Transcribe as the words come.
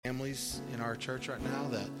families in our church right now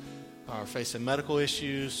that are facing medical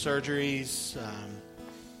issues, surgeries,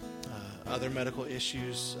 other medical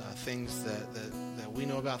issues, things that we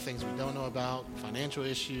know about, things we don't know about, financial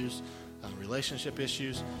issues, relationship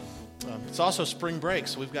issues. It's also spring break,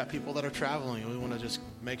 so we've got people that are traveling, and we want to just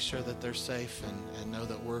make sure that they're safe and know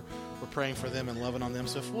that we're praying for them and loving on them.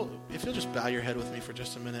 So if you'll just bow your head with me for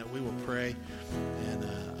just a minute, we will pray and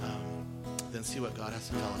then see what God has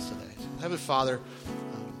to tell us today. Heavenly Father,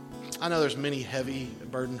 I know there's many heavy,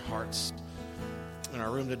 burdened hearts in our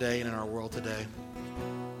room today and in our world today.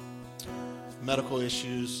 Medical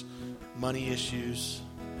issues, money issues,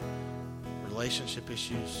 relationship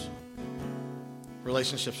issues,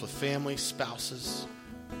 relationships with family, spouses,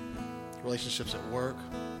 relationships at work,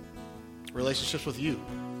 relationships with you.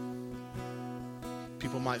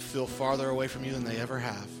 People might feel farther away from you than they ever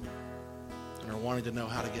have and are wanting to know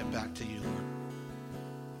how to get back to you, Lord.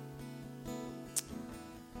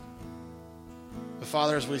 But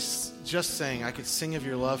Father, as we just sang, I could sing of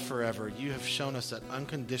your love forever. You have shown us that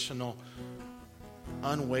unconditional,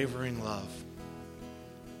 unwavering love.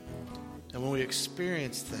 And when we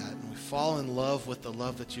experience that and we fall in love with the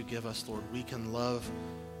love that you give us, Lord, we can love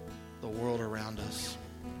the world around us.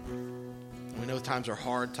 And we know times are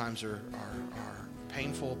hard, times are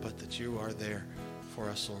painful, but that you are there for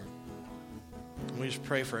us, Lord. And we just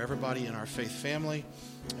pray for everybody in our faith family,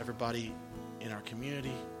 everybody in our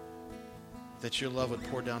community, that your love would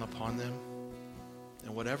pour down upon them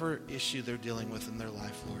and whatever issue they're dealing with in their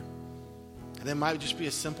life, Lord. And it might just be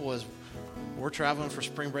as simple as we're traveling for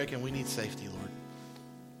spring break and we need safety, Lord.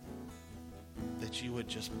 That you would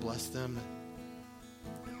just bless them,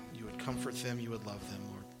 you would comfort them, you would love them,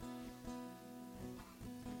 Lord.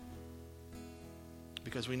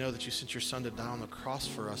 Because we know that you sent your son to die on the cross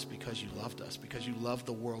for us because you loved us, because you loved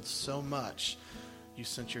the world so much, you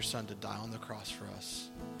sent your son to die on the cross for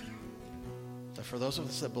us. That for those of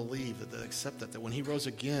us that believe, that accept that when he rose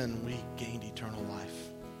again, we gained eternal life.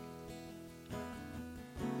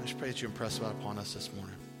 I just pray that you impress that upon us this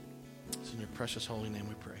morning. It's in your precious holy name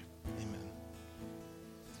we pray. Amen.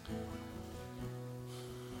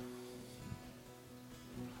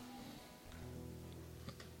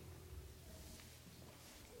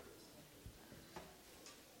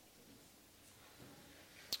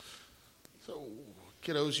 So,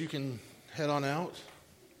 kiddos, you can head on out.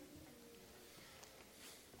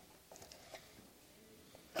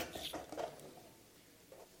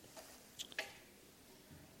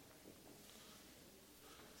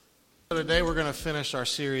 Today we're going to finish our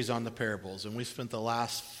series on the parables, and we spent the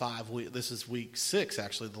last 5 weeks, this is week 6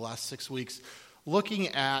 actually, the last 6 weeks, looking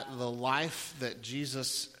at the life that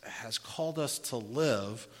Jesus has called us to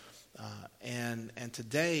live, and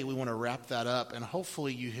today we want to wrap that up, and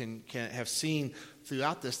hopefully you can have seen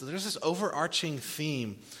throughout this that there's this overarching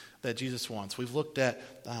theme that Jesus wants. We've looked at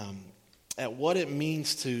what it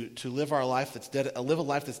means to live our life live a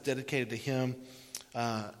life that's dedicated to Him.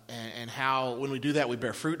 And how, when we do that, we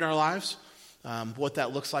bear fruit in our lives, what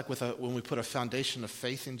that looks like when we put a foundation of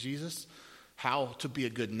faith in Jesus, how to be a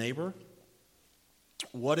good neighbor,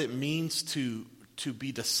 what it means to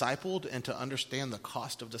be discipled and to understand the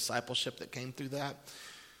cost of discipleship that came through that.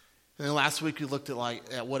 And then last week we looked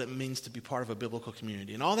at what it means to be part of a biblical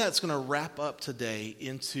community. And all that's going to wrap up today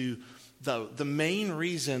into the main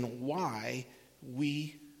reason why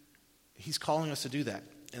He's calling us to do that.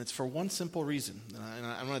 And it's for one simple reason. And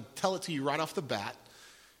I'm going to tell it to you right off the bat,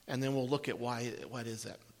 and then we'll look at why it is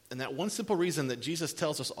that. And that one simple reason that Jesus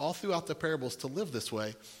tells us all throughout the parables to live this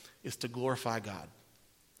way is to glorify God.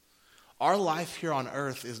 Our life here on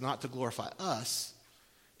earth is not to glorify us.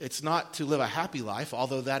 It's not to live a happy life,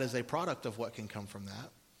 although that is a product of what can come from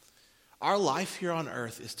that. Our life here on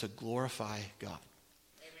earth is to glorify God.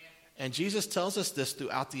 Amen. And Jesus tells us this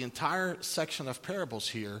throughout the entire section of parables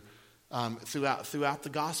here. Throughout the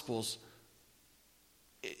Gospels,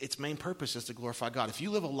 its main purpose is to glorify God. If you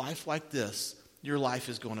live a life like this, your life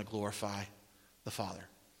is going to glorify the Father.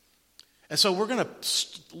 And so we're going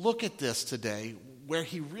to look at this today where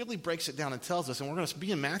he really breaks it down and tells us, and we're going to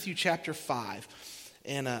be in Matthew chapter 5.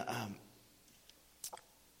 And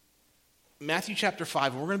Matthew chapter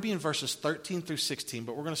 5, and we're going to be in verses 13 through 16,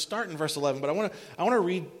 but we're going to start in verse 11. But I want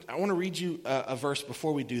to read you a verse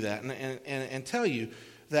before we do that and tell you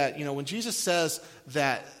that, when Jesus says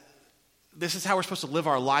that this is how we're supposed to live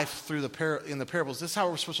our life in the parables, this is how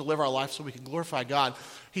we're supposed to live our life so we can glorify God,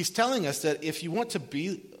 he's telling us that if you want to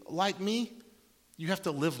be like me, you have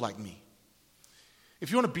to live like me. If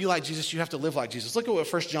you want to be like Jesus, you have to live like Jesus. Look at what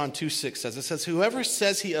 1 John 2:6 says. It says, whoever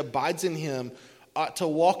says he abides in him ought to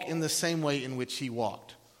walk in the same way in which he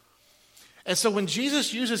walked. And so when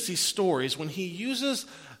Jesus uses these stories, when he uses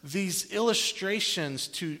these illustrations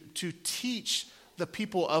to teach the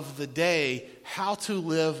people of the day how to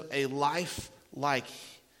live a life like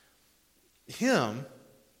him,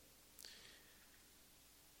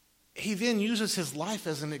 he then uses his life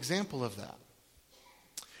as an example of that.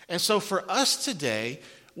 And so for us today,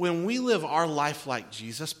 when we live our life like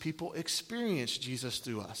Jesus, people experience Jesus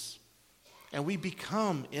through us. And we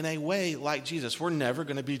become, in a way, like Jesus. We're never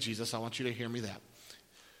going to be Jesus. I want you to hear me that.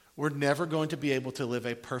 We're never going to be able to live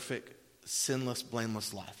a perfect, sinless,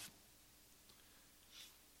 blameless life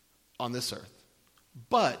on this earth.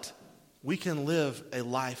 But we can live a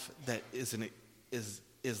life that is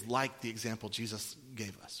like the example Jesus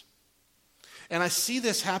gave us. And I see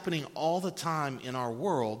this happening all the time in our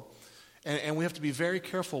world, and we have to be very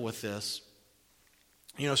careful with this.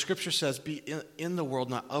 You know, Scripture says, be in the world,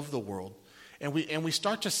 not of the world. And we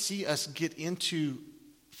start to see us get into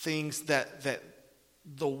things that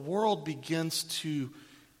the world begins to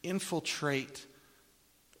infiltrate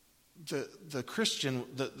the Christian,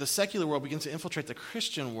 the secular world begins to infiltrate the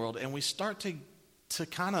Christian world, and we start to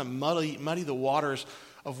kind of muddy the waters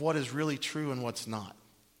of what is really true and what's not.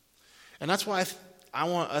 And that's why I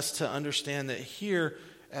want us to understand that here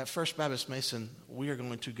at First Baptist Mason, we are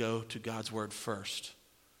going to go to God's Word first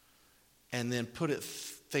and then put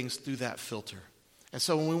things through that filter. And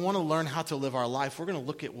so when we want to learn how to live our life, we're going to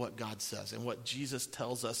look at what God says and what Jesus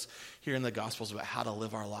tells us here in the Gospels about how to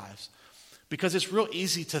live our lives. Because it's real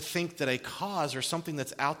easy to think that a cause or something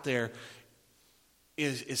that's out there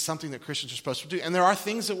is something that Christians are supposed to do. And there are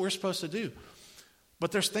things that we're supposed to do.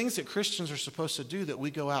 But there's things that Christians are supposed to do that we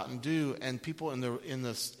go out and do, and people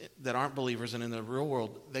that aren't believers and in the real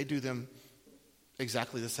world, they do them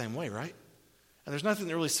exactly the same way, right? And there's nothing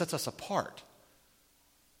that really sets us apart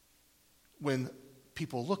when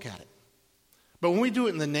people look at it. But when we do it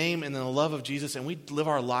in the name and in the love of Jesus, and we live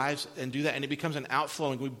our lives and do that, and it becomes an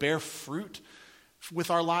outflowing, we bear fruit with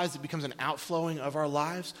our lives, it becomes an outflowing of our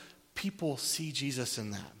lives, people see Jesus in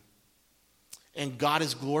that. And God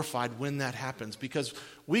is glorified when that happens, because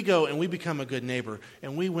we go and we become a good neighbor.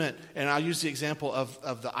 And we went, and I'll use the example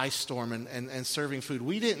of the ice storm and serving food.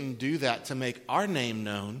 We didn't do that to make our name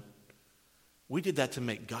known. We did that to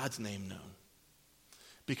make God's name known.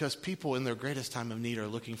 Because people in their greatest time of need are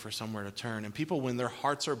looking for somewhere to turn. And people, when their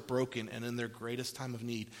hearts are broken and in their greatest time of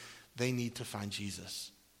need, they need to find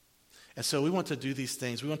Jesus. And so we want to do these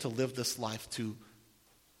things. We want to live this life to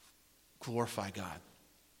glorify God.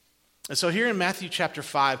 And so here in Matthew chapter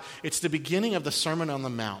 5, it's the beginning of the Sermon on the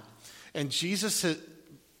Mount. And Jesus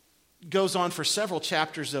goes on for several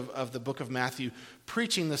chapters of the book of Matthew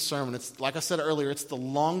preaching this sermon. It's, like I said earlier, it's the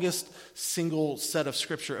longest single set of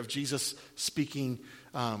scripture of Jesus speaking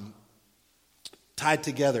tied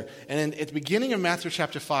together. And at the beginning of Matthew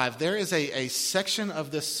chapter 5, there is a section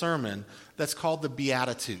of this sermon that's called the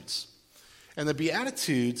Beatitudes. And the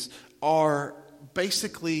Beatitudes are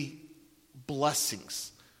basically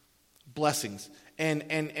blessings.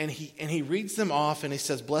 And he reads them off, and he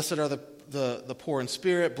says, blessed are the poor in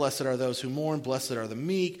spirit, blessed are those who mourn, blessed are the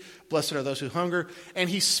meek, blessed are those who hunger. And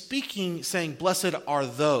he's speaking, saying, blessed are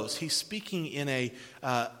those. He's speaking in a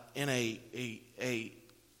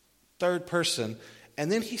third person,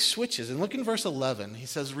 and then he switches. And look in verse 11. He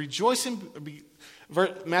says, rejoice in...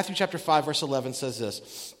 Matthew chapter 5, verse 11 says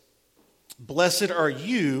this, blessed are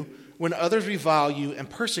you when others revile you and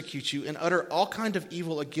persecute you and utter all kind of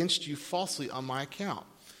evil against you falsely on my account.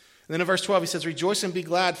 And then in verse 12 he says, rejoice and be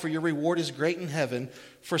glad, for your reward is great in heaven,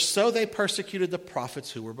 for so they persecuted the prophets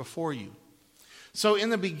who were before you. So in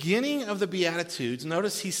the beginning of the Beatitudes,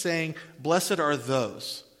 notice he's saying, blessed are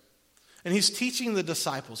those. And he's teaching the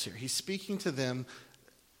disciples here. He's speaking to them,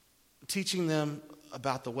 teaching them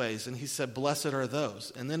about the ways. And he said, blessed are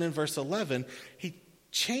those. And then in verse 11, he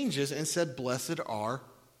changes and said, blessed are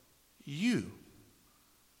you.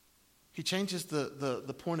 He changes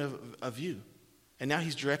the point of view. And now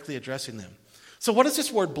he's directly addressing them. So what does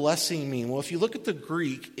this word blessing mean? Well, if you look at the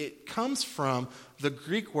Greek, it comes from the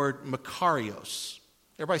Greek word makarios.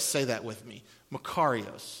 Everybody say that with me.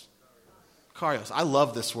 Makarios. Makarios. I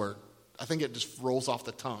love this word. I think it just rolls off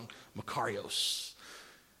the tongue. Makarios.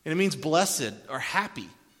 And it means blessed or happy.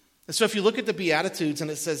 And so if you look at the Beatitudes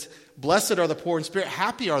and it says, blessed are the poor in spirit,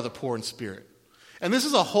 happy are the poor in spirit. And this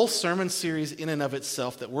is a whole sermon series in and of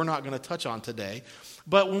itself that we're not going to touch on today.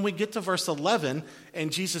 But when we get to verse 11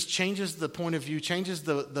 and Jesus changes the point of view, changes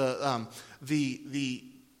the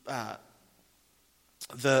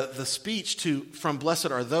speech from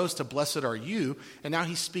blessed are those to blessed are you, and now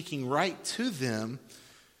he's speaking right to them,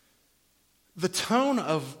 the tone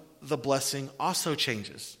of the blessing also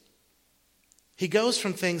changes. He goes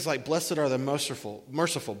from things like, blessed are the merciful,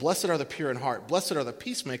 blessed are the pure in heart, blessed are the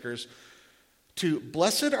peacemakers, to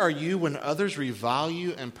blessed are you when others revile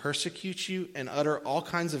you and persecute you and utter all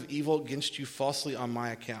kinds of evil against you falsely on my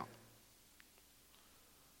account.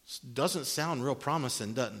 Doesn't sound real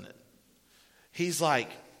promising, doesn't it? He's like,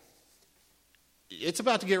 it's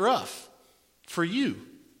about to get rough for you.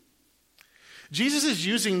 Jesus is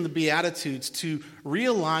using the Beatitudes to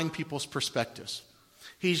realign people's perspectives.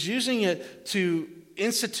 He's using it to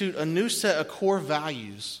institute a new set of core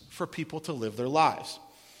values for people to live their lives.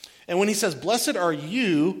 And when he says, blessed are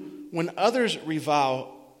you when others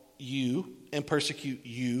revile you and persecute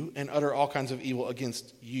you and utter all kinds of evil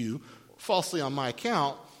against you falsely on my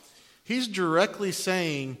account, he's directly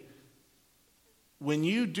saying, when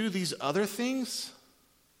you do these other things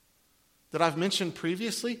that I've mentioned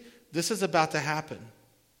previously, this is about to happen.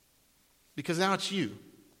 Because now it's you.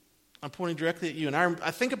 I'm pointing directly at you. And I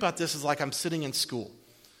think about this as like I'm sitting in school.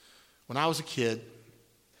 When I was a kid,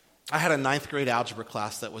 I had a 9th grade algebra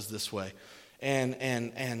class that was this way. And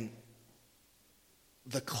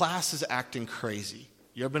the class is acting crazy.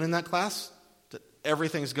 You ever been in that class?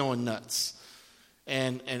 Everything's going nuts.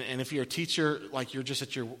 And if you're a teacher, like you're just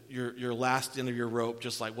at your last end of your rope,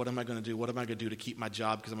 just like, what am I going to do? What am I going to do to keep my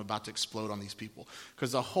job? Because I'm about to explode on these people.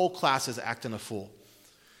 Because the whole class is acting a fool.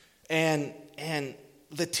 And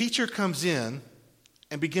the teacher comes in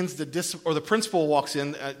and begins to or the principal walks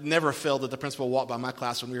in. Never failed that the principal walked by my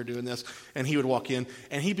class when we were doing this, and he would walk in,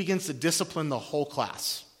 and he begins to discipline the whole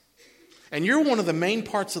class. And you're one of the main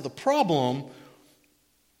parts of the problem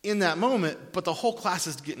in that moment, but the whole class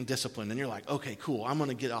is getting disciplined, and you're like, okay, cool, I'm going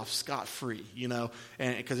to get off scot-free,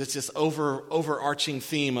 and because it's this overarching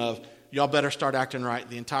theme of y'all better start acting right.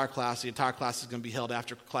 The entire class is going to be held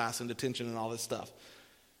after class in detention and all this stuff.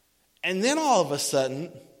 And then all of a sudden,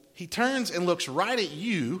 he turns and looks right at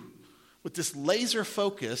you with this laser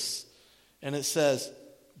focus, and it says,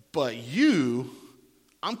 but you,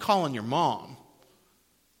 I'm calling your mom.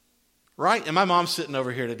 Right? And my mom's sitting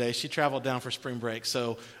over here today. She traveled down for spring break,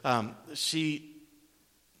 so she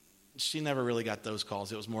never really got those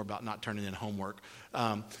calls. It was more about not turning in homework.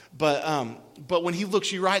 But when he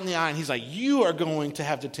looks you right in the eye and he's like, you are going to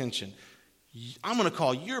have detention. I'm going to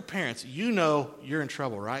call your parents. You know you're in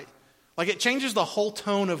trouble, right? Like, it changes the whole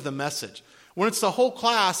tone of the message. When it's the whole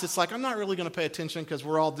class, it's like, I'm not really going to pay attention because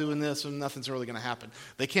we're all doing this and nothing's really going to happen.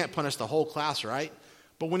 They can't punish the whole class, right?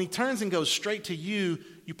 But when he turns and goes straight to you,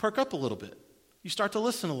 you perk up a little bit. You start to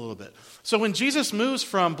listen a little bit. So when Jesus moves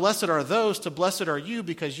from blessed are those to blessed are you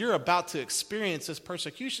because you're about to experience this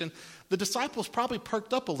persecution, the disciples probably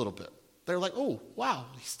perked up a little bit. They're like, oh, wow,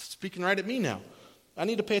 he's speaking right at me now. I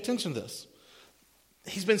need to pay attention to this.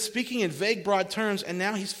 He's been speaking in vague, broad terms, and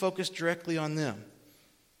now he's focused directly on them.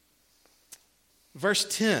 Verse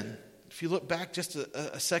 10, if you look back just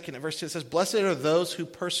a second at verse 10, it says, blessed are those who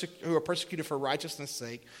are persecuted for righteousness'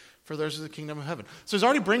 sake, for theirs is the kingdom of heaven. So he's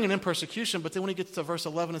already bringing in persecution, but then when he gets to verse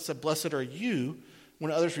 11, it said, blessed are you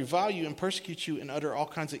when others revile you and persecute you and utter all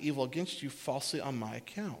kinds of evil against you falsely on my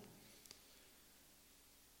account.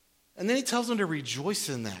 And then he tells them to rejoice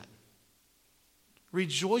in that.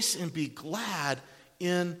 Rejoice and be glad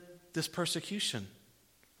in this persecution.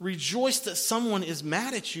 Rejoice that someone is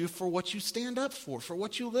mad at you for what you stand up for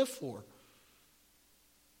what you live for.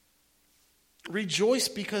 Rejoice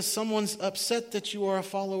because someone's upset that you are a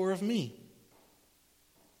follower of me.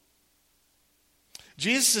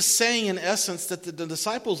 Jesus is saying in essence that the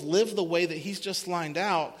disciples live the way that he's just lined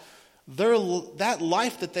out. That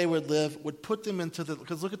life that they would live would put them into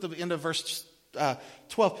because look at the end of verse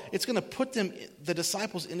 12. It's going to put them, the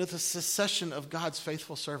disciples, into the succession of God's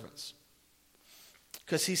faithful servants.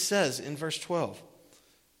 Because he says in verse 12,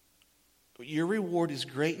 your reward is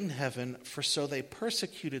great in heaven, for so they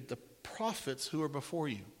persecuted the prophets who were before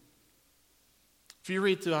you. If you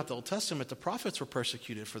read throughout the Old Testament, the prophets were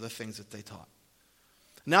persecuted for the things that they taught.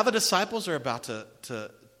 Now the disciples are about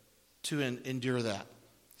to endure that.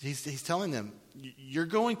 He's telling them, you're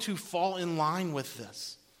going to fall in line with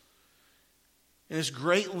this. And this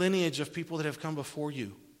great lineage of people that have come before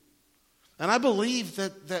you. And I believe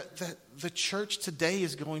that the church today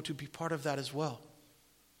is going to be part of that as well.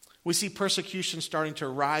 We see persecution starting to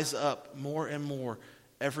rise up more and more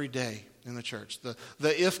every day in the church. The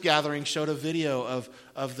IF gathering showed a video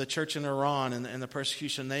of the church in Iran and the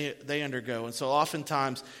persecution they undergo. And so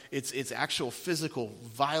oftentimes it's actual physical,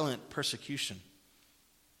 violent persecution.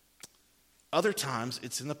 Other times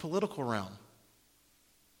it's in the political realm.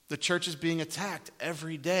 The church is being attacked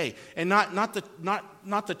every day. And not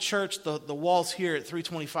the church, the walls here at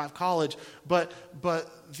 325 College, but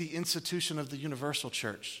the institution of the universal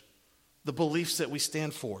church. The beliefs that we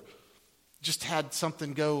stand for. just had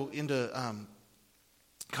something go into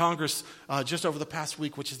Congress just over the past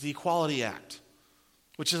week, which is the Equality Act,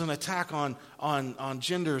 which is an attack on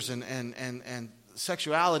genders and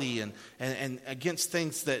sexuality and against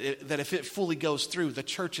things that if it fully goes through, the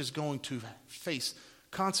church is going to face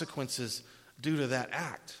consequences due to that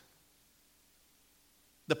act.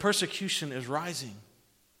 The persecution is rising.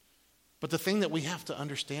 But the thing that we have to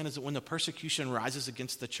understand is that when the persecution rises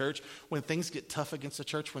against the church, when things get tough against the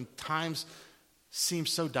church, when times seem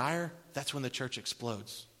so dire, that's when the church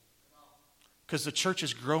explodes. Because the church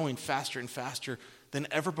is growing faster and faster than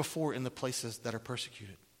ever before in the places that are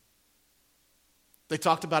persecuted. They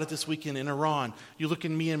talked about it this weekend in Iran. You look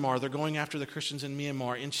in Myanmar, they're going after the Christians in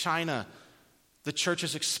Myanmar. In China, the church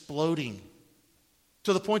is exploding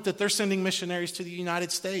to the point that they're sending missionaries to the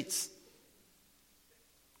United States.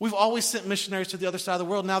 We've always sent missionaries to the other side of the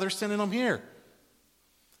world. Now they're sending them here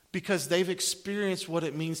because they've experienced what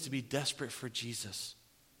it means to be desperate for Jesus,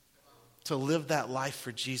 to live that life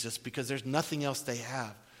for Jesus because there's nothing else they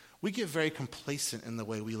have. We get very complacent in the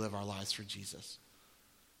way we live our lives for Jesus.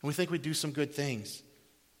 And we think we do some good things.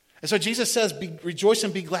 And so Jesus says, rejoice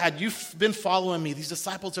and be glad. You've been following me. These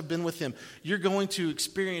disciples have been with him. You're going to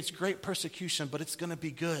experience great persecution, but it's going to be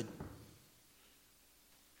good.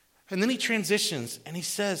 And then he transitions and he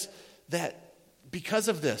says that because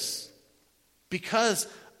of this, because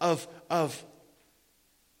of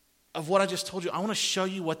what I just told you, I want to show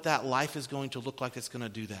you what that life is going to look like that's going to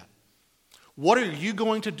do that. What are you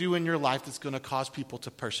going to do in your life that's going to cause people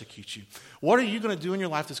to persecute you? What are you going to do in your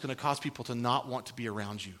life that's going to cause people to not want to be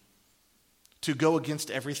around you? To go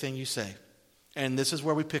against everything you say? And this is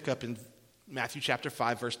where we pick up in Matthew chapter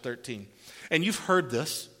 5, verse 13. And you've heard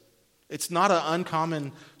this. It's not an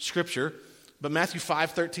uncommon scripture, but Matthew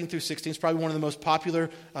 5, 13 through 16 is probably one of the most popular,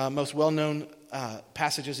 most well-known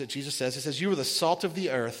passages that Jesus says. It says, you are the salt of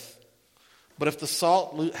the earth, but if the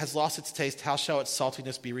salt has lost its taste, how shall its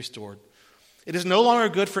saltiness be restored? It is no longer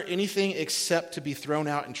good for anything except to be thrown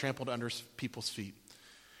out and trampled under people's feet.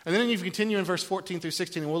 And then you continue in verse 14 through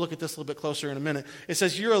 16, and we'll look at this a little bit closer in a minute. It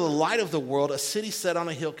says, you are the light of the world. A city set on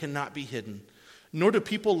a hill cannot be hidden. Nor do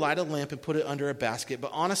people light a lamp and put it under a basket,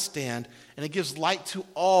 but on a stand, and it gives light to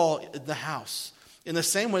all in the house. In the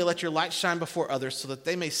same way, let your light shine before others so that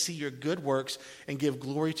they may see your good works and give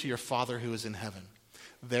glory to your Father who is in heaven.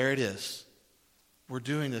 There it is. We're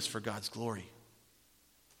doing this for God's glory.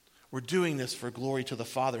 We're doing this for glory to the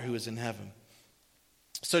Father who is in heaven.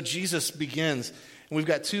 So Jesus begins, and we've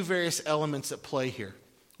got two various elements at play here.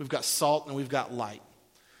 We've got salt and we've got light.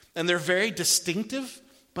 And they're very distinctive,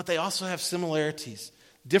 but they also have similarities.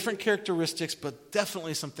 Different characteristics, but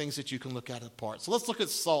definitely some things that you can look at apart. So let's look at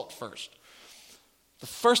salt first. The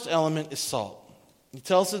first element is salt. He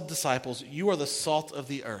tells the disciples, you are the salt of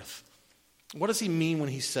the earth. What does he mean when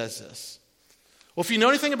he says this? Well, if you know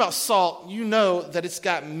anything about salt, you know that it's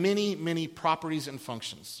got many, many properties and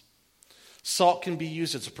functions. Salt can be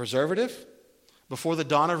used as a preservative. Before the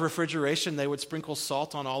dawn of refrigeration, they would sprinkle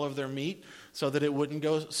salt on all of their meat so that it wouldn't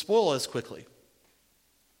go spoil as quickly.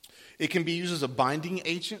 It can be used as a binding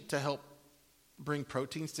agent to help bring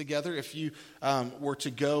proteins together. If you were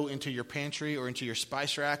to go into your pantry or into your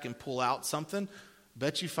spice rack and pull out something,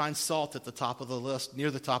 bet you find salt at the top of the list,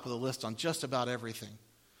 near the top of the list on just about everything.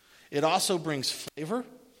 It also brings flavor.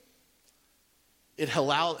 It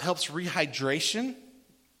helps rehydration.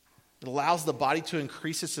 It allows the body to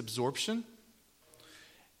increase its absorption.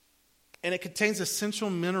 And it contains essential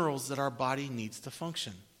minerals that our body needs to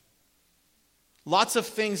function. Lots of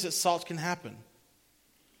things that salt can happen.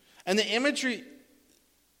 And the imagery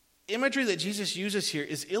that Jesus uses here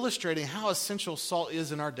is illustrating how essential salt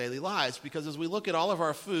is in our daily lives. Because as we look at all of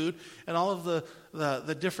our food and all of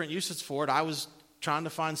the different uses for it, I was trying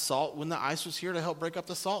to find salt when the ice was here to help break up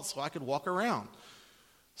the salt so I could walk around.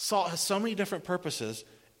 Salt has so many different purposes.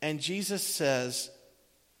 And Jesus says,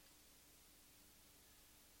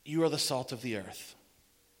 you are the salt of the earth.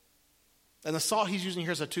 And the salt he's using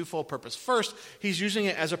here is a twofold purpose. First, he's using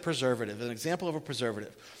it as a preservative, an example of a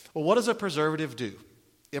preservative. Well, what does a preservative do?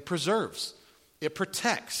 It preserves. It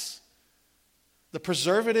protects. The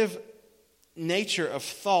preservative nature of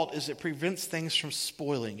salt is it prevents things from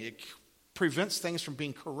spoiling. It prevents things from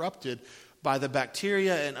being corrupted by the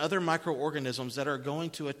bacteria and other microorganisms that are going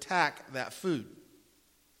to attack that food.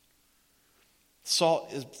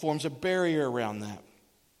 Salt forms a barrier around that.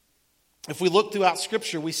 If we look throughout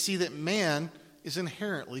Scripture, we see that man is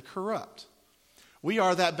inherently corrupt. We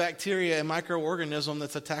are that bacteria and microorganism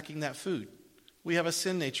that's attacking that food. We have a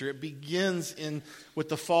sin nature. It begins with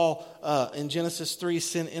the fall in Genesis 3.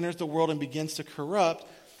 Sin enters the world and begins to corrupt.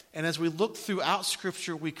 And as we look throughout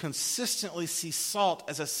Scripture, we consistently see salt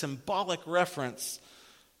as a symbolic reference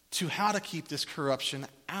to how to keep this corruption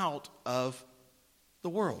out of the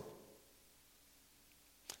world.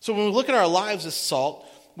 So when we look at our lives as salt,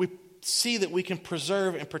 we see that we can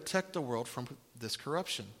preserve and protect the world from this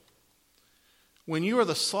corruption. When you are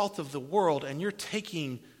the salt of the world and you're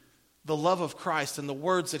taking the love of Christ and the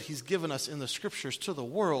words that he's given us in the Scriptures to the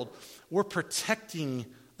world, we're protecting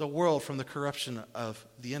the world from the corruption of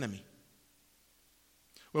the enemy.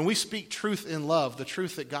 When we speak truth in love, the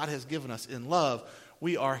truth that God has given us in love,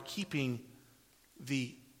 we are keeping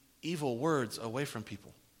the evil words away from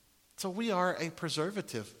people. So we are a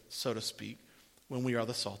preservative, so to speak, when we are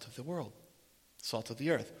the salt of the world, salt of the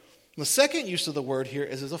earth. The second use of the word here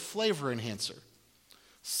is as a flavor enhancer.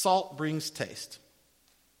 Salt brings taste.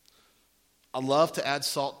 I love to add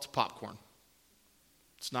salt to popcorn.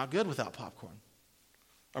 It's not good without popcorn.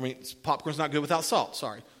 Popcorn's not good without salt,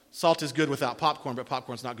 sorry. Salt is good without popcorn, but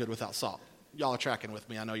popcorn's not good without salt. Y'all are tracking with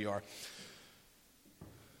me, I know you are.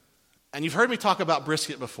 And you've heard me talk about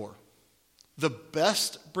brisket before. The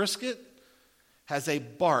best brisket has a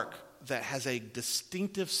bark that has a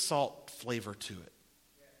distinctive salt flavor to it.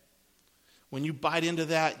 When you bite into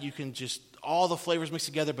that, you can just, all the flavors mix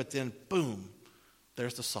together, but then boom,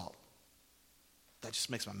 there's the salt. That just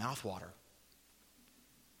makes my mouth water.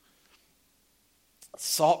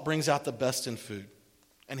 Salt brings out the best in food.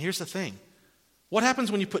 And here's the thing. What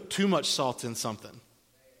happens when you put too much salt in something?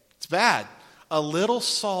 It's bad. A little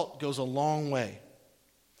salt goes a long way.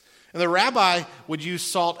 And the rabbi would use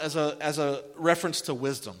salt as a reference to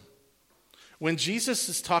wisdom. When Jesus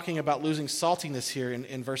is talking about losing saltiness here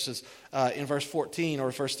in verse 14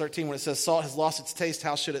 or verse 13, when it says salt has lost its taste,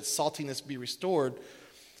 how should its saltiness be restored?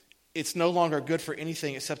 It's no longer good for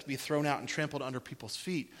anything except to be thrown out and trampled under people's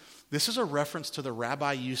feet. This is a reference to the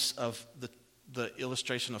rabbi use of the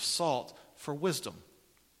illustration of salt for wisdom.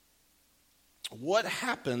 What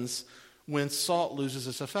happens when salt loses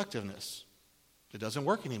its effectiveness? It doesn't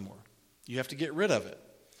work anymore. You have to get rid of it.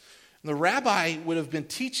 And the rabbi would have been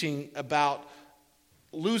teaching about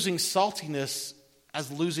losing saltiness as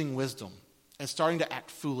losing wisdom and starting to act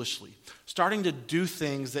foolishly, starting to do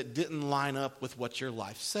things that didn't line up with what your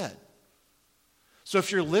life said. So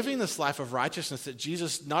if you're living this life of righteousness that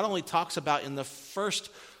Jesus not only talks about in the first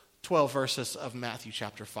 12 verses of Matthew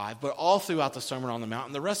chapter 5, but all throughout the Sermon on the Mount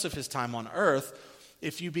and the rest of his time on earth,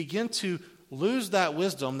 if you begin to lose that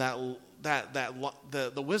wisdom, the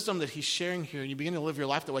wisdom that he's sharing here, and you begin to live your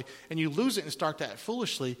life that way, and you lose it and start to act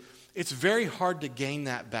foolishly, it's very hard to gain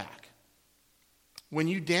that back. When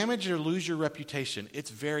you damage or lose your reputation,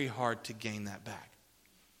 it's very hard to gain that back.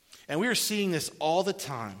 And we are seeing this all the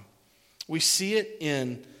time. We see it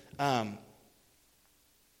in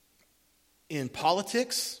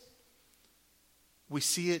politics. We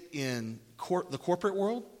see it in the corporate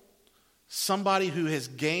world. Somebody who has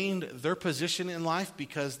gained their position in life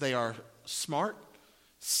because they are smart,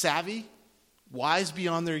 savvy, wise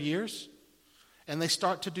beyond their years, and they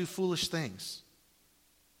start to do foolish things.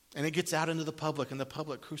 And it gets out into the public, and the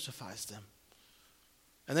public crucifies them.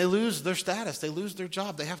 And they lose their status. They lose their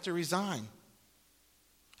job. They have to resign.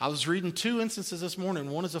 I was reading 2 instances this morning.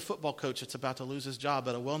 One is a football coach that's about to lose his job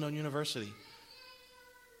at a well-known university.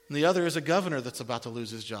 And the other is a governor that's about to lose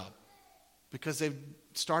his job because they've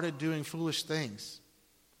started doing foolish things.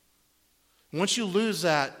 Once you lose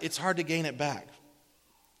that, it's hard to gain it back.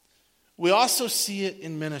 We also see it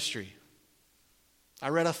in ministry. I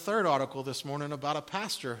read a third article this morning about a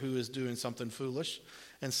pastor who is doing something foolish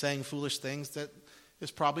and saying foolish things that is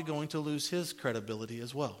probably going to lose his credibility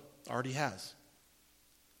as well. Already has.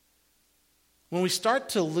 When we start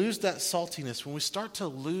to lose that saltiness, when we start to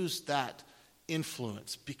lose that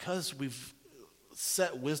influence because we've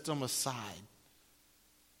set wisdom aside,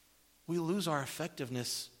 we lose our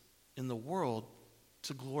effectiveness in the world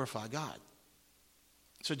to glorify God.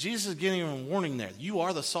 So Jesus is giving a warning there. You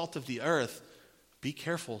are the salt of the earth. Be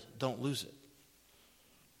careful, don't lose it.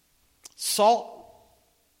 Salt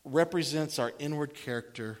represents our inward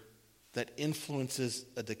character that influences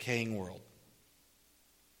a decaying world.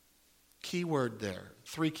 Key word there,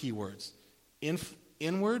 3 key words.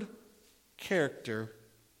 Inward character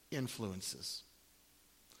influences.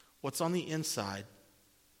 What's on the inside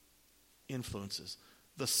influences.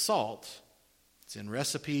 The salt, it's in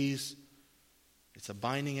recipes, it's a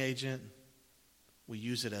binding agent. We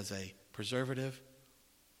use it as a preservative.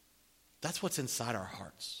 That's what's inside our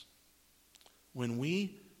hearts. When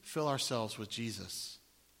we fill ourselves with Jesus,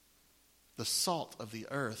 the salt of the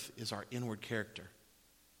earth is our inward character.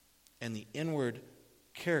 And the inward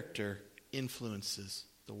character influences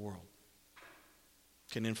the world.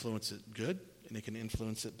 Can influence it good and it can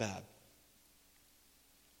influence it bad.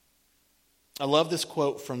 I love this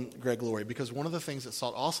quote from Greg Laurie, because one of the things that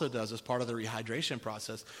salt also does as part of the rehydration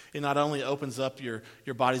process, it not only opens up your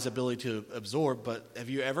body's ability to absorb, but have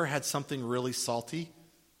you ever had something really salty?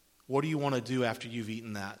 What do you want to do after you've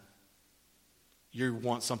eaten that? You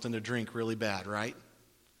want something to drink really bad, right?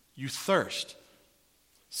 You thirst.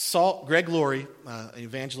 Salt, Greg Laurie, an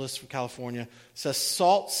evangelist from California, says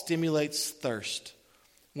salt stimulates thirst.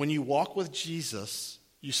 When you walk with Jesus,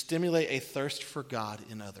 you stimulate a thirst for God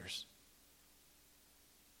in others.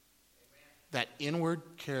 That inward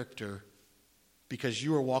character, because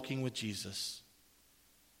you are walking with Jesus,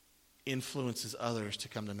 influences others to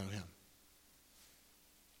come to know him.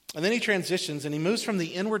 And then he transitions and he moves from the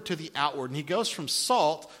inward to the outward, and he goes from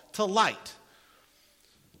salt to light.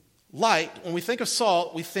 Light, when we think of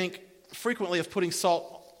salt, we think frequently of putting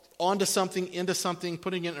salt onto something, into something,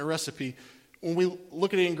 putting it in a recipe. When we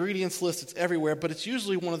look at the ingredients list, it's everywhere, but it's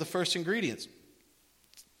usually one of the first ingredients.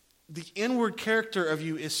 The inward character of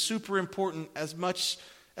you is super important, as much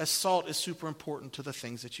as salt is super important to the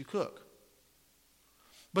things that you cook.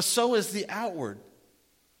 But so is the outward,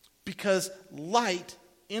 because light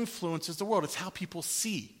influences the world. It's how people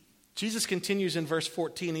see. Jesus continues in verse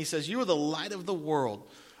 14. He says, "You are the light of the world.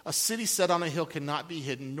 A city set on a hill cannot be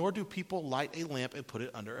hidden, nor do people light a lamp and put it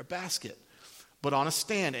under a basket, but on a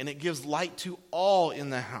stand, and it gives light to all in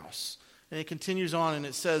the house." And it continues on, and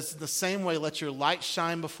it says, "The same way let your light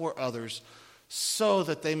shine before others, so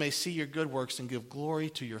that they may see your good works and give glory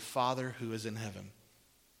to your Father who is in heaven."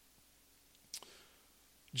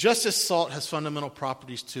 Just as salt has fundamental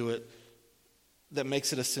properties to it that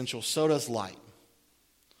makes it essential, so does light.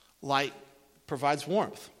 Light provides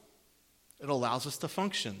warmth. It allows us to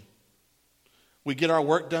function. We get our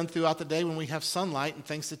work done throughout the day when we have sunlight, and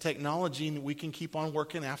thanks to technology, we can keep on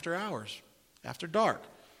working after hours, after dark,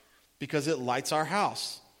 because it lights our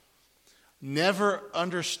house. Never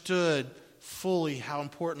understood fully how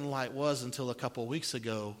important light was until a couple of weeks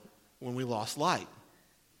ago when we lost light.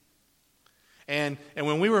 And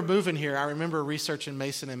when we were moving here, I remember researching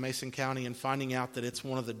Mason and Mason County and finding out that it's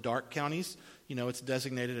one of the dark counties. You know, it's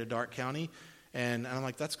designated a dark county. And I'm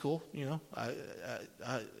like, that's cool. You know,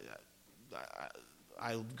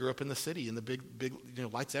 I grew up in the city, and the big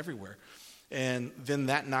lights everywhere. And then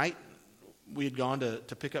that night, we had gone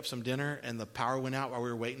to pick up some dinner, and the power went out while we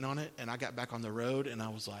were waiting on it. And I got back on the road, and I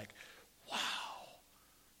was like, wow,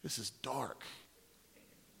 this is dark.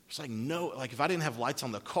 It's like, if I didn't have lights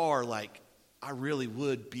on the car, like, I really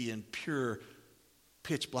would be in pure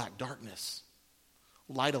pitch black darkness.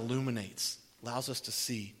 Light illuminates, allows us to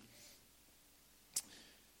see.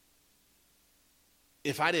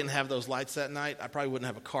 If I didn't have those lights that night, I probably wouldn't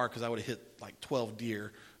have a car, because I would have hit like 12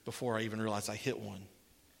 deer before I even realized I hit one.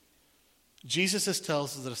 Jesus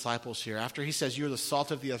tells the disciples here, after he says, "You are the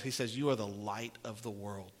salt of the earth," he says, "You are the light of the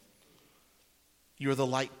world." You are the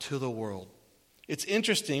light to the world. It's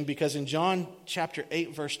interesting because in John chapter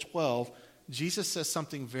 8, verse 12, Jesus says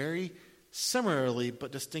something very similarly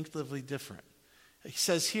but distinctively different. He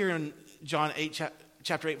says here in John 8,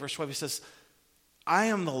 chapter 8, verse 12, he says, "I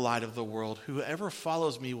am the light of the world. Whoever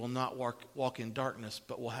follows me will not walk in darkness,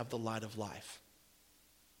 but will have the light of life."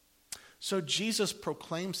 So Jesus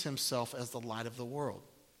proclaims himself as the light of the world.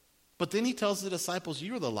 But then he tells the disciples,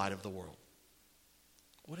 "You are the light of the world."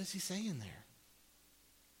 What is he saying there?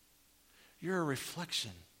 You're a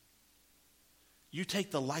reflection. You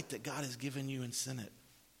take the light that God has given you and send it.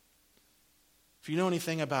 If you know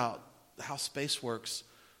anything about how space works,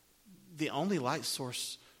 the only light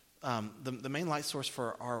source, the main light source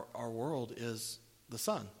for our world is the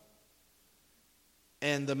sun.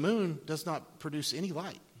 And the moon does not produce any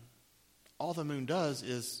light. All the moon does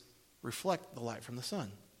is reflect the light from the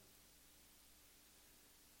sun.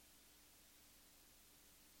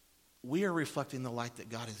 We are reflecting the light that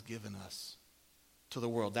God has given us to the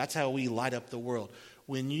world. That's how we light up the world.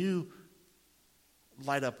 When you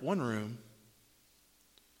light up one room,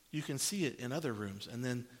 you can see it in other rooms. And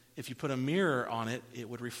then if you put a mirror on it, it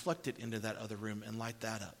would reflect it into that other room and light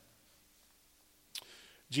that up.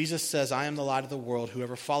 Jesus says, "I am the light of the world.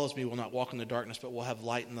 Whoever follows me will not walk in the darkness, but will have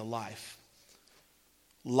light in the life."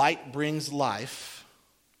 Light brings life.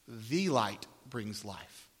 The light brings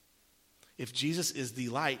life. If Jesus is the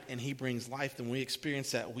light and he brings life, then we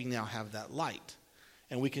experience that. We now have that light.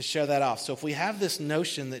 And we can share that off. So if we have this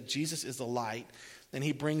notion that Jesus is the light, then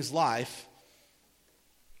he brings life,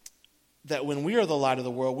 that when we are the light of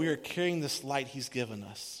the world, we are carrying this light he's given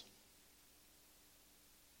us.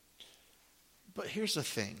 But here's the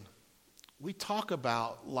thing. We talk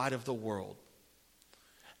about light of the world.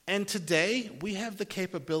 And today, we have the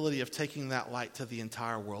capability of taking that light to the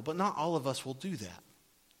entire world, but not all of us will do that.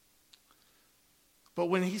 But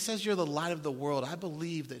when he says you're the light of the world, I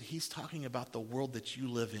believe that he's talking about the world that you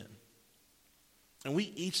live in. And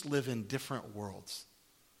we each live in different worlds.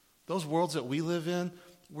 Those worlds that we live in,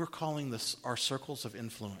 we're calling this our circles of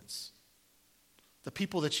influence. The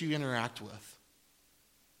people that you interact with.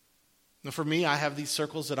 Now for me, I have these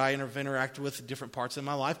circles that I interact with in different parts of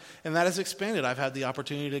my life, and that has expanded. I've had the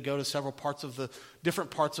opportunity to go to several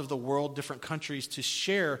different parts of the world, different countries, to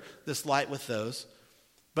share this light with those.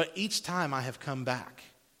 But each time I have come back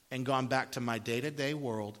and gone back to my day-to-day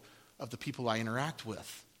world of the people I interact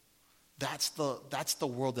with. That's the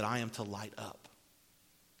world that I am to light up.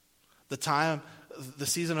 The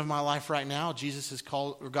season of my life right now,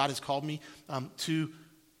 God has called me to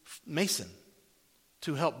Mason,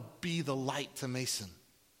 to help be the light to Mason.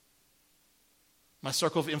 My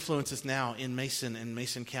circle of influence is now in Mason and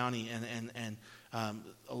Mason County and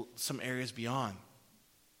some areas beyond.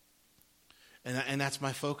 And that's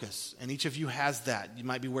my focus. And each of you has that. You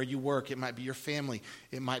might be where you work. It might be your family.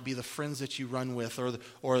 It might be the friends that you run with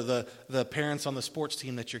or the parents on the sports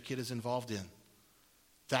team that your kid is involved in.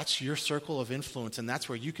 That's your circle of influence, and that's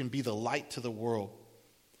where you can be the light to the world.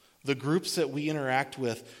 The groups that we interact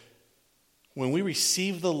with, when we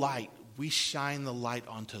receive the light, we shine the light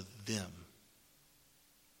onto them.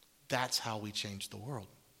 That's how we change the world.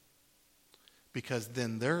 Because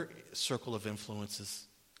then their circle of influence is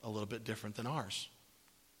a little bit different than ours.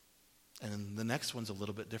 And the next one's a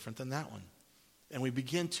little bit different than that one. And we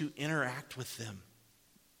begin to interact with them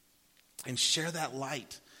and share that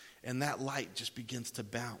light. And that light just begins to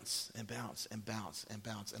bounce and bounce and bounce and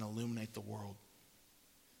bounce and illuminate the world.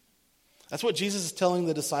 That's what Jesus is telling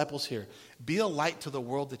the disciples here. Be a light to the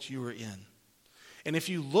world that you are in. And if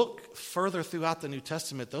you look further throughout the New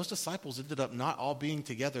Testament, those disciples ended up not all being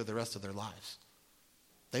together the rest of their lives.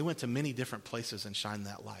 They went to many different places and shined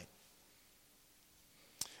that light.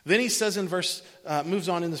 Then he says moves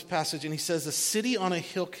on in this passage, and he says, the city on a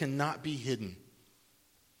hill cannot be hidden.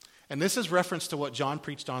 And this is reference to what John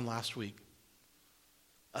preached on last week.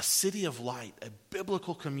 A city of light, a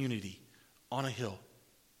biblical community on a hill.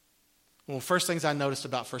 One of the first things I noticed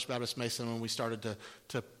about First Baptist Mason when we started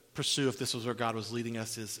to pursue if this was where God was leading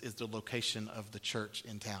us is the location of the church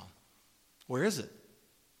in town. Where is it?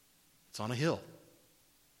 It's on a hill.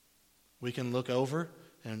 We can look over,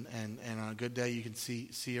 and on a good day you can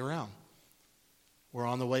see around. We're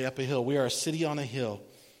on the way up a hill. We are a city on a hill.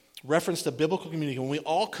 Reference to biblical community. When we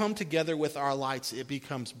all come together with our lights, it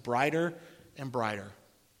becomes brighter and brighter.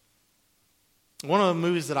 One of the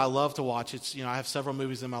movies that I love to watch, I have several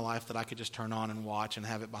movies in my life that I could just turn on and watch and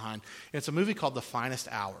have it behind. It's a movie called The Finest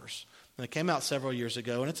Hours. And it came out several years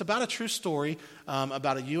ago. And it's about a true story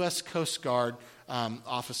about a U.S. Coast Guard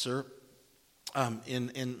officer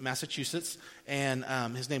in Massachusetts. And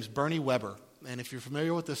his name's Bernie Weber. And if you're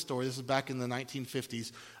familiar with this story, this is back in the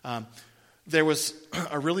 1950s. There was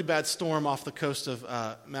a really bad storm off the coast of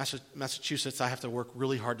Massachusetts. I have to work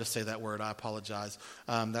really hard to say that word. I apologize.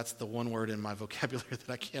 That's the one word in my vocabulary that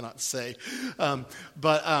I cannot say.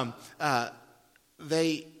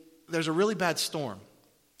 There's a really bad storm.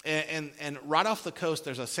 And right off the coast,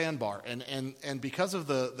 there's a sandbar. And because of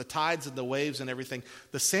the tides and the waves and everything,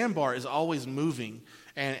 the sandbar is always moving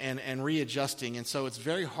and readjusting. And so it's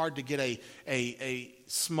very hard to get a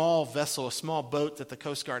small vessel, a small boat that the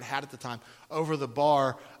Coast Guard had at the time over the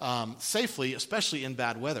bar safely, especially in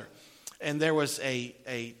bad weather. And there was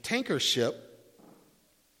a tanker ship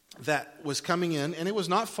that was coming in, and it was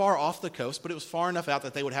not far off the coast, but it was far enough out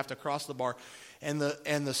that they would have to cross the bar. And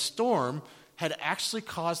the storm had actually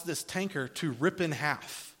caused this tanker to rip in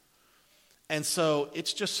half. And so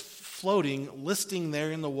it's just floating, listing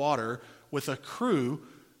there in the water with a crew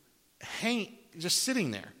just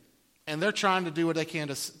sitting there. And they're trying to do what they can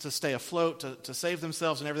to stay afloat, to save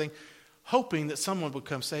themselves and everything, hoping that someone would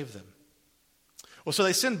come save them. Well, so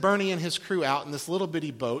they send Bernie and his crew out in this little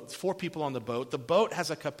bitty boat, 4 people on the boat. The boat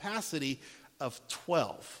has a capacity of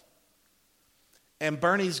 12. And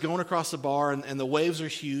Bernie's going across the bar, and the waves are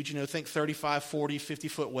huge. Think 35, 40,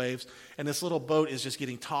 50-foot waves. And this little boat is just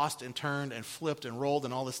getting tossed and turned and flipped and rolled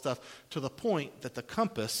and all this stuff to the point that the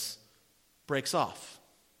compass breaks off.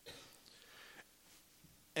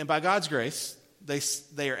 And by God's grace,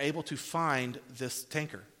 they are able to find this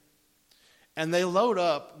tanker. And they load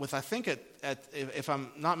up with, I think, if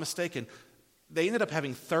I'm not mistaken, they ended up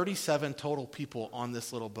having 37 total people on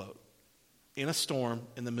this little boat in a storm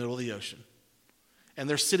in the middle of the ocean. And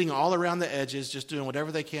they're sitting all around the edges, just doing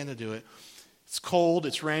whatever they can to do it. It's cold,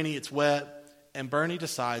 it's rainy, it's wet, and Bernie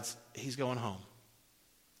decides he's going home.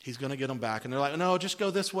 He's going to get them back. And they're like, no, just go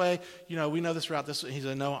this way. We know this route. This way. He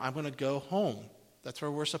said, no, I'm going to go home. That's where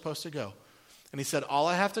we're supposed to go. And he said, all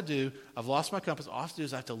I have to do, I've lost my compass. All I have to do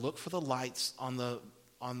is I have to look for the lights on the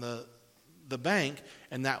bank,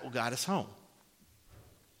 and that will guide us home.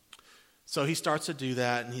 So he starts to do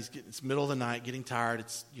that, and it's middle of the night, getting tired.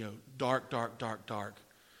 It's dark.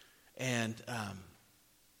 And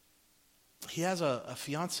he has a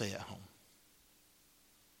fiance at home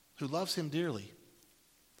who loves him dearly.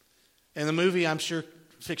 And the movie, I'm sure,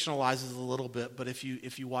 fictionalizes a little bit, but if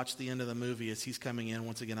you watch the end of the movie as he's coming in,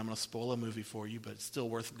 once again, I'm going to spoil a movie for you, but it's still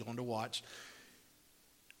worth going to watch.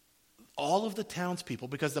 All of the townspeople,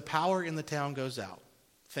 because the power in the town goes out.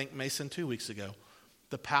 Think Mason 2 weeks ago.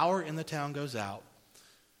 The power in the town goes out.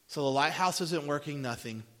 So the lighthouse isn't working,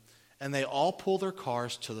 nothing. And they all pull their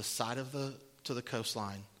cars to the side of the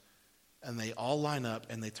coastline. And they all line up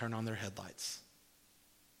and they turn on their headlights.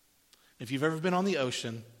 If you've ever been on the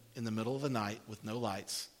ocean in the middle of the night with no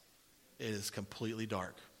lights, it is completely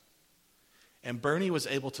dark. And Bernie was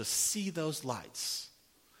able to see those lights.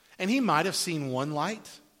 And he might have seen one light,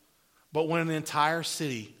 but when an entire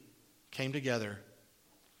city came together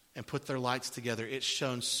and put their lights together, it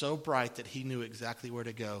shone so bright that he knew exactly where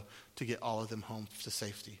to go to get all of them home to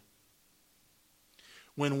safety.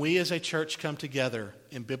 When we as a church come together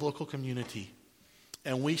in biblical community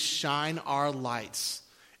and we shine our lights,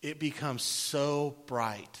 it becomes so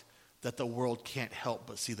bright that the world can't help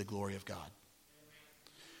but see the glory of God.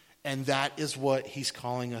 And that is what he's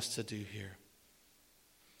calling us to do here.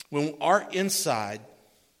 When our inside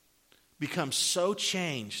becomes so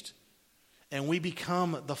changed and we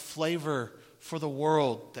become the flavor for the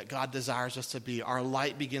world that God desires us to be, our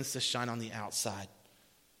light begins to shine on the outside.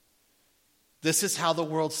 This is how the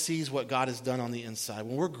world sees what God has done on the inside.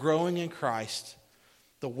 When we're growing in Christ,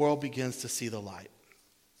 the world begins to see the light.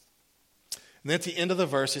 And then at the end of the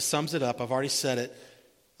verse, it sums it up. I've already said it.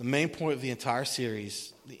 The main point of the entire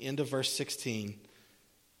series, the end of verse 16.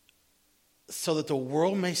 So that the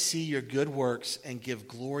world may see your good works and give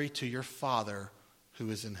glory to your Father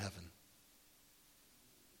who is in heaven.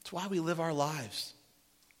 That's why we live our lives.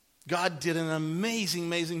 God did an amazing,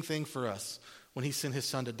 amazing thing for us when he sent his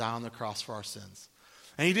son to die on the cross for our sins.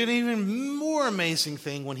 And he did an even more amazing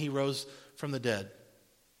thing when he rose from the dead,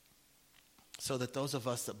 so that those of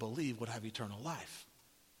us that believe would have eternal life.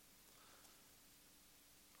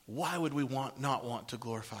 Why would we not want to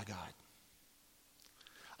glorify God?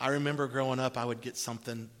 I remember growing up, I would get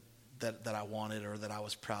something that I wanted or that I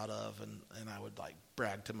was proud of, and I would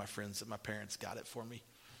brag to my friends that my parents got it for me,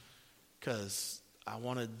 because I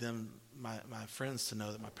wanted my friends to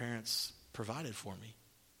know that my parents provided for me.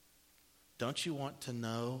 Don't you want to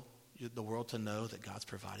know, the world to know that God's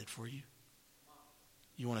provided for you?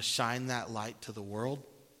 You want to shine that light to the world?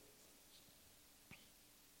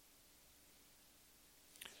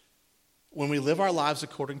 When we live our lives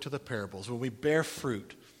according to the parables, when we bear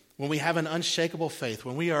fruit, when we have an unshakable faith,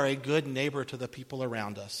 when we are a good neighbor to the people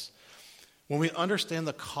around us, when we understand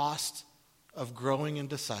the cost of growing in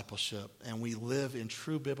discipleship and we live in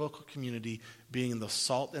true biblical community, being the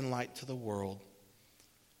salt and light to the world,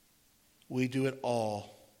 we do it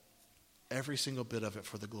all, every single bit of it,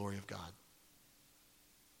 for the glory of God.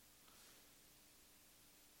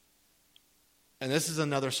 And this is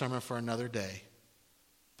another sermon for another day,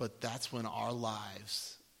 but that's when our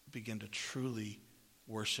lives begin to truly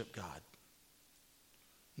worship God.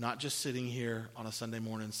 Not just sitting here on a Sunday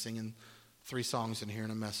morning singing 3 songs and hearing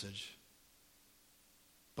a message,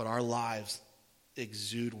 but our lives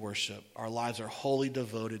exude worship. Our lives are wholly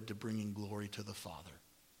devoted to bringing glory to the Father.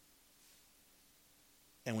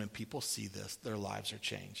 And when people see this, their lives are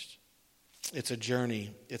changed. It's a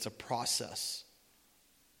journey. It's a process.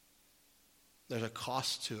 There's a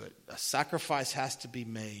cost to it. A sacrifice has to be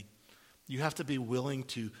made. You have to be willing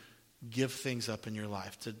to give things up in your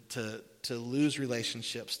life, to lose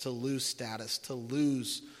relationships, to lose status, to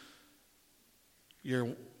lose your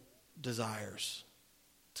desires,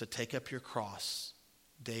 to take up your cross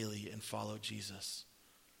daily and follow Jesus,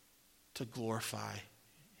 to glorify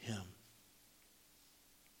him,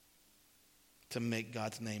 to make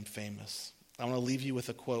God's name famous. I want to leave you with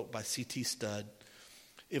a quote by C.T. Studd.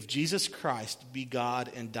 If Jesus Christ be God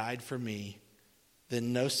and died for me,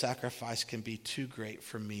 then no sacrifice can be too great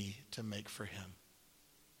for me to make for him.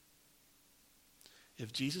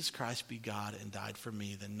 If Jesus Christ be God and died for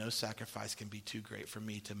me, then no sacrifice can be too great for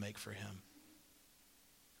me to make for him.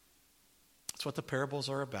 That's what the parables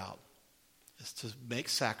are about, is to make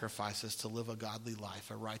sacrifices, to live a godly life,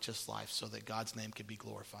 a righteous life, so that God's name can be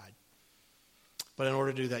glorified. But in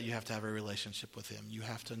order to do that, you have to have a relationship with him. You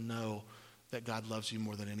have to know that God loves you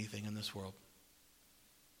more than anything in this world.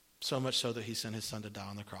 So much so that he sent his son to die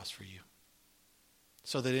on the cross for you.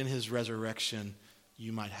 So that in his resurrection,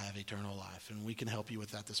 you might have eternal life. And we can help you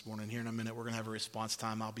with that this morning. Here in a minute, we're going to have a response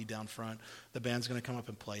time. I'll be down front. The band's going to come up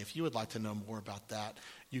and play. If you would like to know more about that,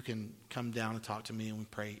 you can come down and talk to me and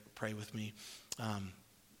pray with me. I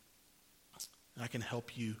can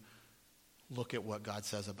help you look at what God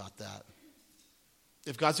says about that.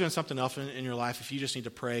 If God's doing something else in your life, if you just need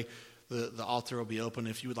to pray, the altar will be open.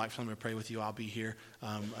 If you would like someone to pray with you, I'll be here.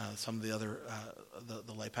 Some of the other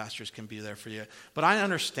the lay pastors can be there for you. But I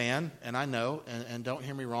understand, and I know, and don't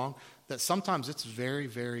hear me wrong, that sometimes it's very,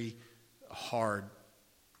 very hard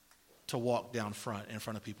to walk down front in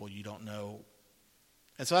front of people you don't know.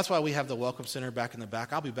 And so that's why we have the Welcome Center back in the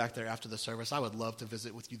back. I'll be back there after the service. I would love to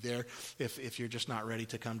visit with you there if you're just not ready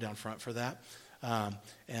to come down front for that.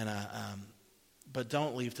 But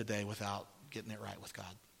don't leave today without getting it right with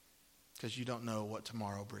God, because you don't know what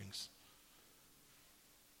tomorrow brings.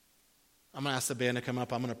 I'm going to ask the band to come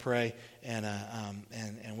up. I'm going to pray, and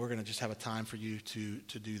we're going to just have a time for you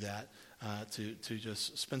to do that, to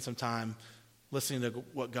just spend some time listening to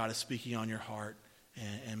what God is speaking on your heart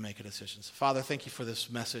and make a decision. So, Father, thank you for this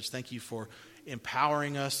message. Thank you for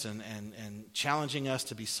empowering us and challenging us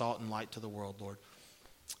to be salt and light to the world, Lord.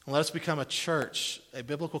 And let us become a church, a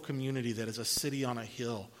biblical community that is a city on a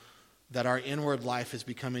hill, that our inward life is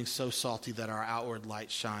becoming so salty that our outward light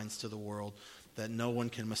shines to the world, that no one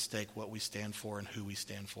can mistake what we stand for and who we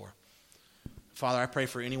stand for. Father, I pray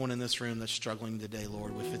for anyone in this room that's struggling today,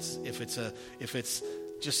 Lord, if it's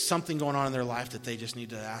just something going on in their life that they just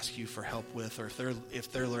need to ask you for help with, or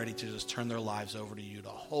if they're ready to just turn their lives over to you, to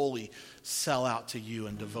wholly sell out to you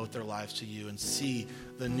and devote their lives to you and see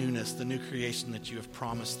the newness, the new creation that you have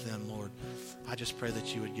promised them, Lord. I just pray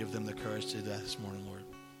that you would give them the courage to do that this morning, Lord.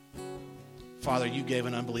 Father, you gave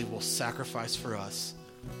an unbelievable sacrifice for us,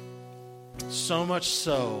 so much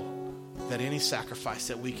so that any sacrifice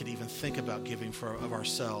that we could even think about giving of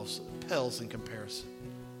ourselves pales in comparison.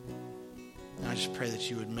 And I just pray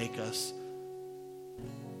that you would make us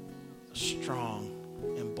strong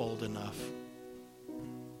and bold enough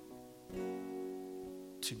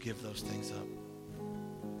to give those things up.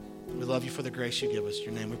 We love you for the grace you give us. In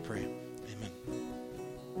your name we pray. Amen.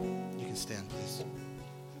 You can stand, please.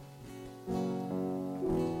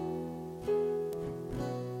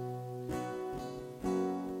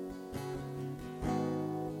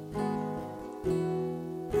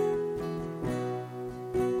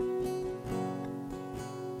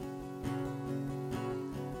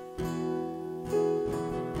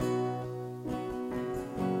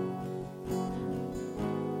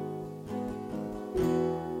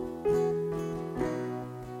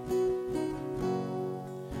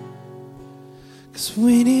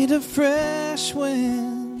 We need a fresh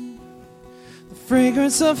wind, the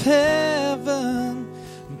fragrance of heaven.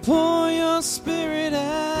 Pour your spirit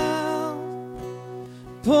out,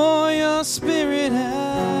 pour your spirit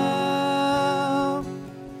out.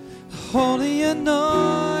 Holy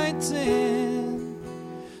anointing,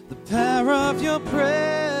 the power of your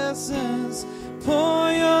presence.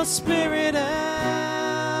 Pour your spirit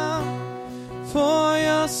out, pour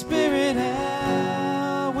your spirit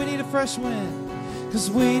out. We need a fresh wind. 'Cause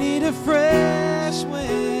we need a fresh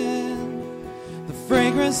wind, the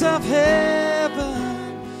fragrance of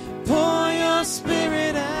heaven. Pour your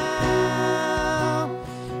spirit out,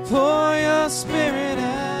 pour your spirit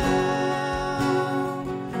out.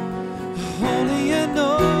 Holy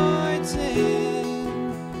anointing,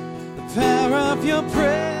 the power of your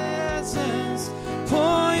presence.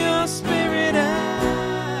 Pour your spirit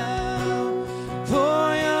out,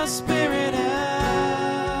 pour your spirit out.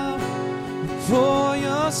 Pour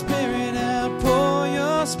your spirit out, pour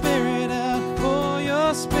your spirit out, pour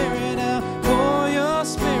your spirit out, pour your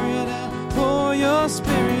spirit out, pour your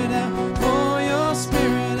spirit out, pour your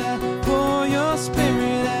spirit out, pour your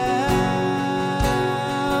spirit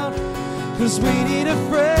out. 'Cause we need a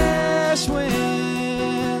fresh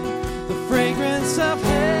wind, the fragrance of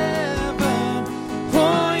heaven.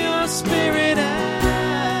 Pour your spirit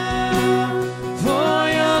out, pour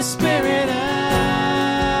your spirit out.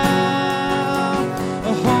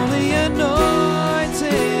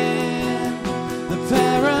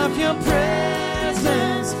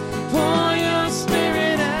 Presence, pour your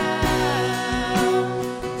spirit out,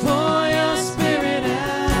 pour your spirit out.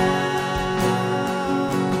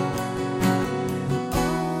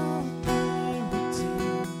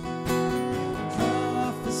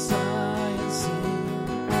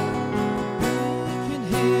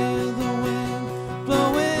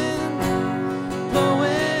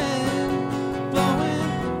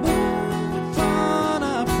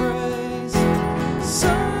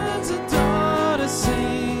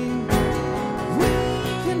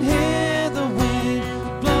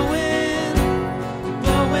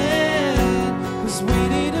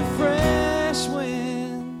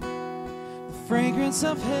 fragrance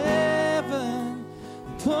of heaven.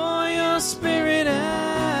 Pour your Spirit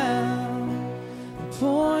out.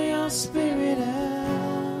 Pour your Spirit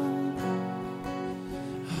out.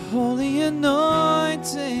 Holy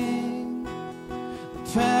anointing, the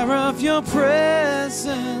power of your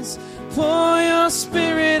presence. Pour your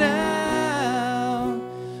Spirit out.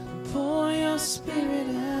 Pour your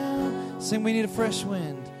Spirit out. Sing, we need a fresh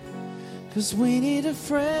wind. 'Cause we need a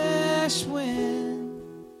fresh wind.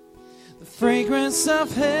 The fragrance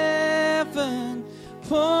of heaven.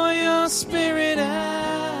 Pour your Spirit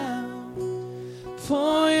out.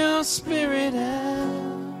 Pour your Spirit out.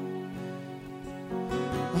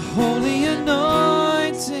 A holy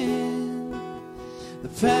anointing, the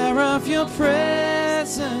power of your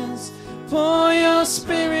presence. Pour your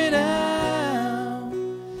Spirit out.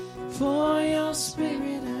 Pour your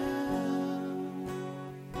Spirit out.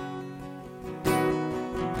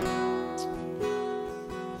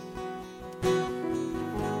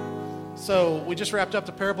 So we just wrapped up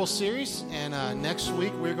the Parable series, and next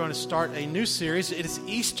week we're going to start a new series. It is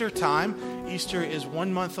Easter time. Easter is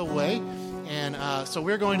 1 month away, and so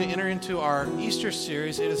we're going to enter into our Easter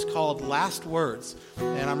series. It is called Last Words,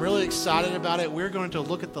 and I'm really excited about it. We're going to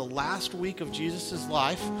look at the last week of Jesus'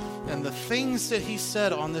 life and the things that he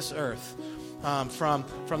said on this earth, from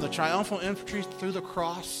the triumphal entry through the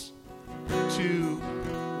cross to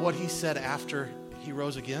what he said after he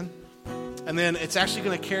rose again. And then it's actually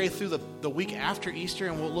going to carry through the week after Easter,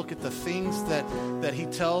 and we'll look at the things that he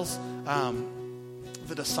tells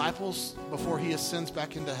the disciples before he ascends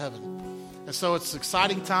back into heaven. And so it's an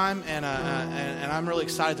exciting time, and I'm really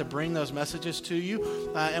excited to bring those messages to you.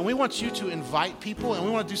 And we want you to invite people, and we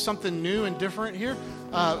want to do something new and different here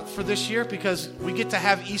for this year, because we get to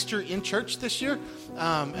have Easter in church this year,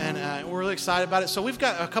 and we're really excited about it. So we've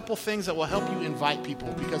got a couple things that will help you invite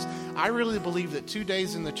people, because I really believe that 2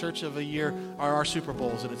 days in the church of a year are our Super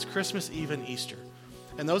Bowls, and it's Christmas Eve and Easter.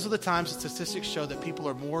 And those are the times that statistics show that people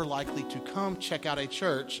are more likely to come check out a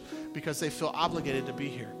church because they feel obligated to be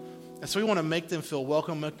here. And so we want to make them feel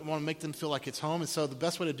welcome, want to make them feel like it's home. And so the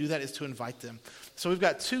best way to do that is to invite them. So we've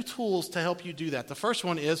got 2 tools to help you do that. The first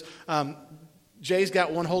one is, Jay's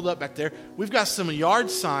got one hold up back there. We've got some yard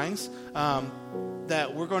signs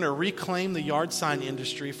that we're going to reclaim the yard sign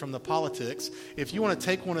industry from the politics. If you want to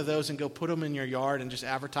take one of those and go put them in your yard and just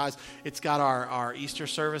advertise, it's got our Easter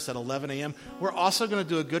service at 11 a.m. We're also going to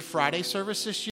do a Good Friday service this year.